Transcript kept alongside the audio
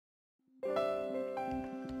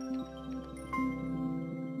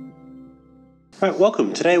Right,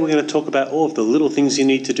 welcome. Today we're going to talk about all of the little things you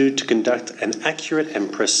need to do to conduct an accurate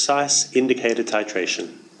and precise indicator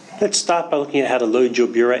titration. Let's start by looking at how to load your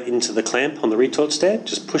burette into the clamp on the retort stand.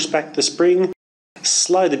 Just push back the spring,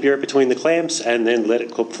 slide the burette between the clamps and then let it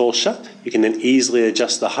fall shut. You can then easily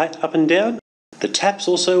adjust the height up and down. The tap's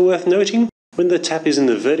also worth noting. When the tap is in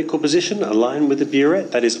the vertical position, aligned with the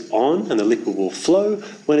burette, that is on and the liquid will flow.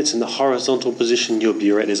 When it's in the horizontal position, your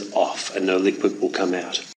burette is off and no liquid will come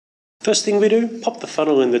out. First thing we do, pop the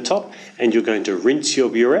funnel in the top and you're going to rinse your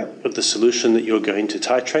burette with the solution that you're going to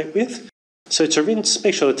titrate with. So to rinse,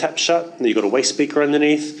 make sure the tap's shut, and you've got a waste beaker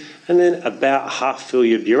underneath, and then about half fill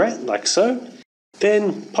your burette, like so.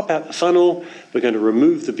 Then pop out the funnel, we're going to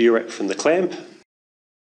remove the burette from the clamp.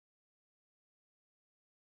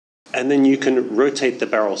 And then you can rotate the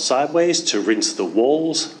barrel sideways to rinse the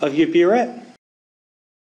walls of your burette.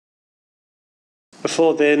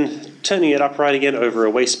 Before then, turning it upright again over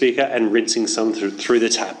a waste beaker and rinsing some through the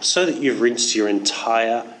tap so that you've rinsed your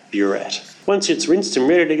entire burette. Once it's rinsed and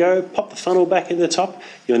ready to go, pop the funnel back in the top.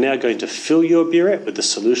 You're now going to fill your burette with the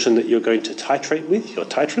solution that you're going to titrate with, your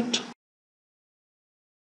titrant.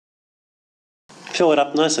 Fill it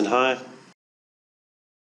up nice and high.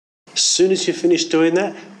 As soon as you're finished doing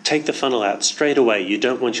that, take the funnel out straight away. You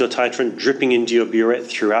don't want your titrant dripping into your burette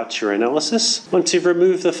throughout your analysis. Once you've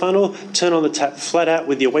removed the funnel, turn on the tap flat out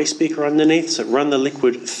with your waste beaker underneath, so run the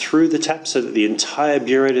liquid through the tap so that the entire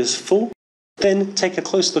burette is full. Then take a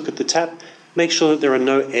close look at the tap. Make sure that there are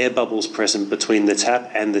no air bubbles present between the tap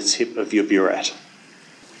and the tip of your burette.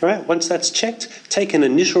 Alright, once that's checked, take an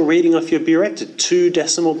initial reading off your burette to 2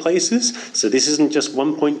 decimal places. So this isn't just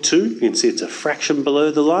 1.2, you can see it's a fraction below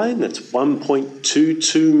the line, that's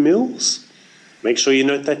 1.22 mils. Make sure you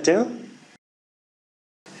note that down.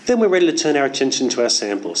 Then we're ready to turn our attention to our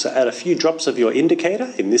sample. So add a few drops of your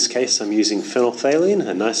indicator, in this case I'm using phenolphthalein,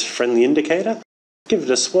 a nice friendly indicator. Give it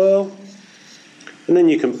a swirl. And then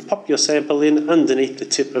you can pop your sample in underneath the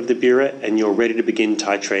tip of the burette and you're ready to begin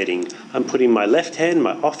titrating. I'm putting my left hand,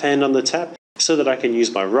 my off hand on the tap so that I can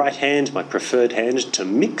use my right hand, my preferred hand, to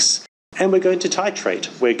mix. And we're going to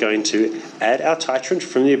titrate. We're going to add our titrant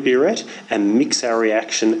from the burette and mix our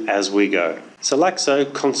reaction as we go. So like so,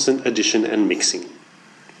 constant addition and mixing.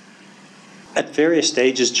 At various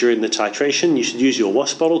stages during the titration, you should use your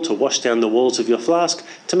wash bottle to wash down the walls of your flask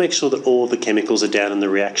to make sure that all the chemicals are down in the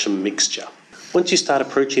reaction mixture. Once you start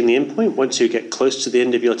approaching the endpoint, once you get close to the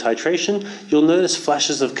end of your titration, you'll notice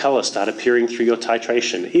flashes of colour start appearing through your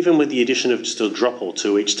titration, even with the addition of just a drop or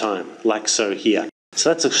two each time, like so here. So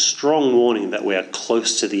that's a strong warning that we are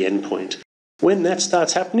close to the endpoint. When that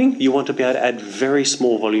starts happening, you want to be able to add very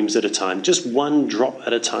small volumes at a time, just 1 drop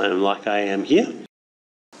at a time, like I am here.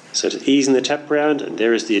 So to easing the tap round, and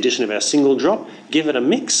there is the addition of our single drop, give it a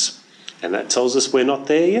mix, and that tells us we're not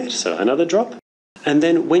there yet, so another drop. And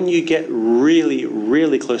then when you get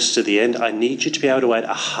really close to the end, I need you to be able to add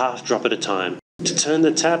a half drop at a time. To turn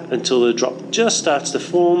the tap until the drop just starts to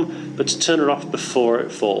form, but to turn it off before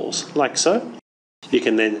it falls, like so. You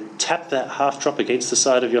can then tap that half drop against the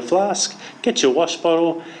side of your flask, get your wash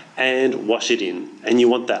bottle and wash it in. And you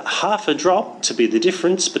want that half a drop to be the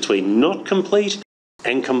difference between not complete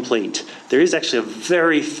and complete. There is actually a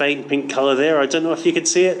very faint pink colour there. I don't know if you can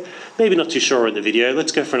see it. Maybe not too sure in the video.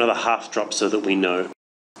 Let's go for another half drop so that we know.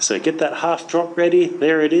 So get that half drop ready.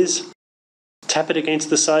 There it is. Tap it against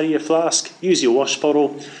the side of your flask. Use your wash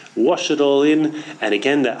bottle. Wash it all in. And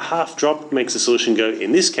again, that half drop makes the solution go,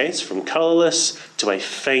 in this case, from colourless to a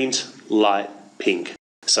faint light pink.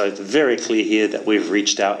 So it's very clear here that we've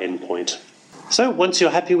reached our endpoint. So once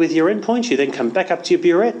you're happy with your endpoint, you then come back up to your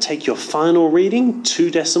burette, take your final reading, 2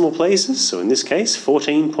 decimal places, so in this case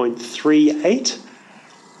 14.38.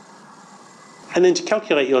 And then to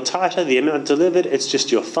calculate your titer, the amount delivered, it's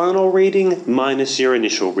just your final reading minus your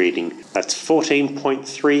initial reading. That's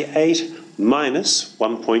 14.38 minus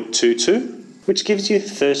 1.22, which gives you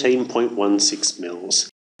 13.16 mils.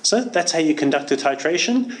 So that's how you conduct a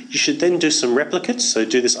titration. You should then do some replicates, so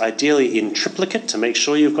do this ideally in triplicate to make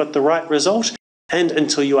sure you've got the right result, and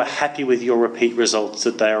until you are happy with your repeat results,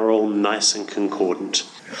 that they are all nice and concordant.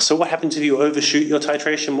 So what happens if you overshoot your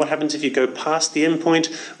titration? What happens if you go past the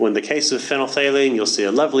endpoint? Well, in the case of phenolphthalein, you'll see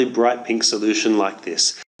a lovely bright pink solution like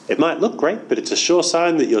this. It might look great, but it's a sure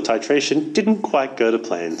sign that your titration didn't quite go to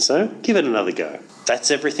plan, so give it another go.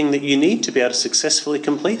 That's everything that you need to be able to successfully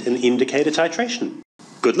complete an indicator titration.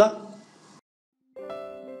 Good luck!